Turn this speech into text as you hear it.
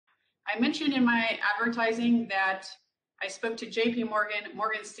I mentioned in my advertising that I spoke to JP Morgan,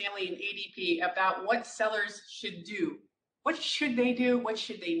 Morgan Stanley, and ADP about what sellers should do. What should they do? What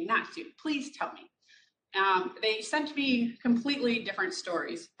should they not do? Please tell me. They sent me completely different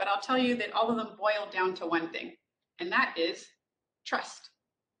stories, but I'll tell you that all of them boil down to one thing, and that is trust.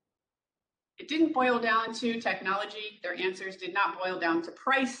 It didn't boil down to technology. Their answers did not boil down to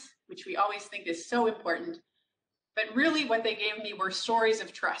price, which we always think is so important. But really what they gave me were stories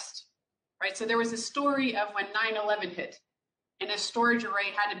of trust, right? So there was a story of when 9/11 hit and a storage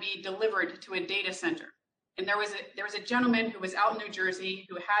array had to be delivered to a data center. And there was a gentleman who was out in New Jersey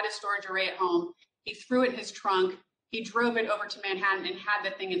who had a storage array at home. He threw it in his trunk. He drove it over to Manhattan and had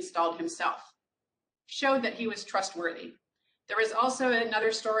the thing installed himself. Showed that he was trustworthy. There was also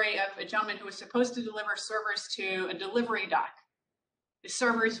another story of a gentleman who was supposed to deliver servers to a delivery dock. The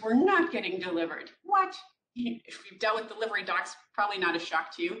servers were not getting delivered. What? If you've dealt with delivery docks, probably not a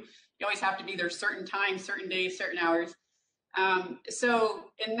shock to you. You always have to be there certain times, certain days, certain hours.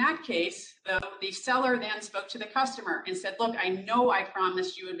 So in that case, the seller then spoke to the customer and said, look, I know I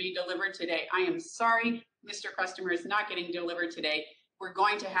promised you would be delivered today. I am sorry, Mr. Customer is not getting delivered today. We're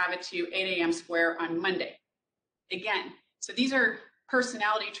going to have it to 8 a.m. square on Monday. Again, so these are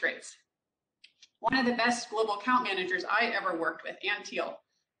personality traits. One of the best global account managers I ever worked with, Ann Teal,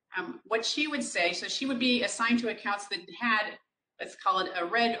 what she would say, so she would be assigned to accounts that had, let's call it a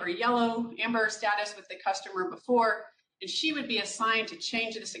red or yellow, amber status with the customer before, and she would be assigned to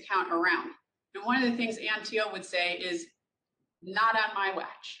change this account around. And one of the things Ann Teal would say is, not on my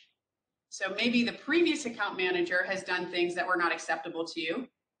watch. So maybe the previous account manager has done things that were not acceptable to you.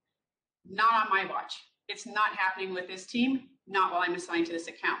 Not on my watch. It's not happening with this team, not while I'm assigned to this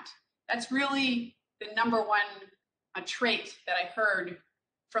account. That's really the number one trait that I heard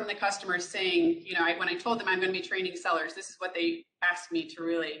from the customers saying, you know, when I told them I'm going to be training sellers, this is what they asked me to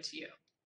relay to you.